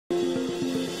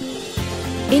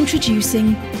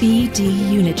Introducing BD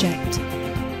Uniject.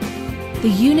 The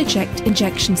Uniject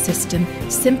injection system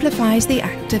simplifies the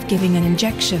act of giving an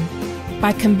injection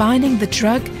by combining the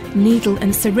drug, needle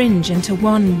and syringe into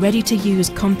one ready-to-use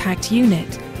compact unit.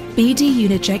 BD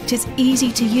Uniject is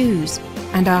easy to use,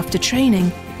 and after training,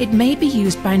 it may be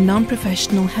used by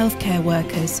non-professional healthcare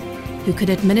workers who could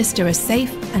administer a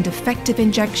safe and effective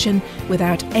injection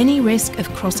without any risk of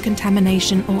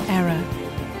cross-contamination or error.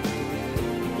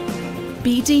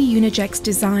 BD Uniject's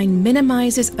design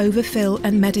minimizes overfill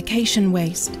and medication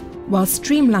waste, while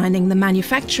streamlining the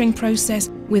manufacturing process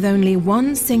with only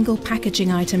one single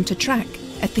packaging item to track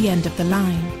at the end of the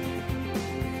line.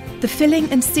 The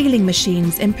filling and sealing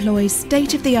machines employ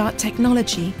state-of-the-art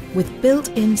technology with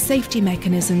built-in safety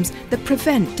mechanisms that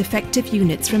prevent defective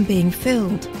units from being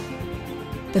filled.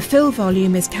 The fill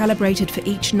volume is calibrated for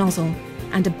each nozzle,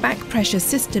 and a back pressure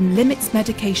system limits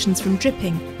medications from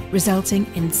dripping, resulting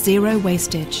in zero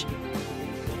wastage.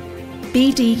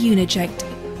 BD Uniject,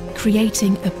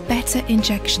 creating a better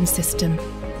injection system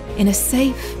in a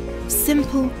safe,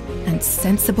 simple and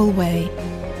sensible way.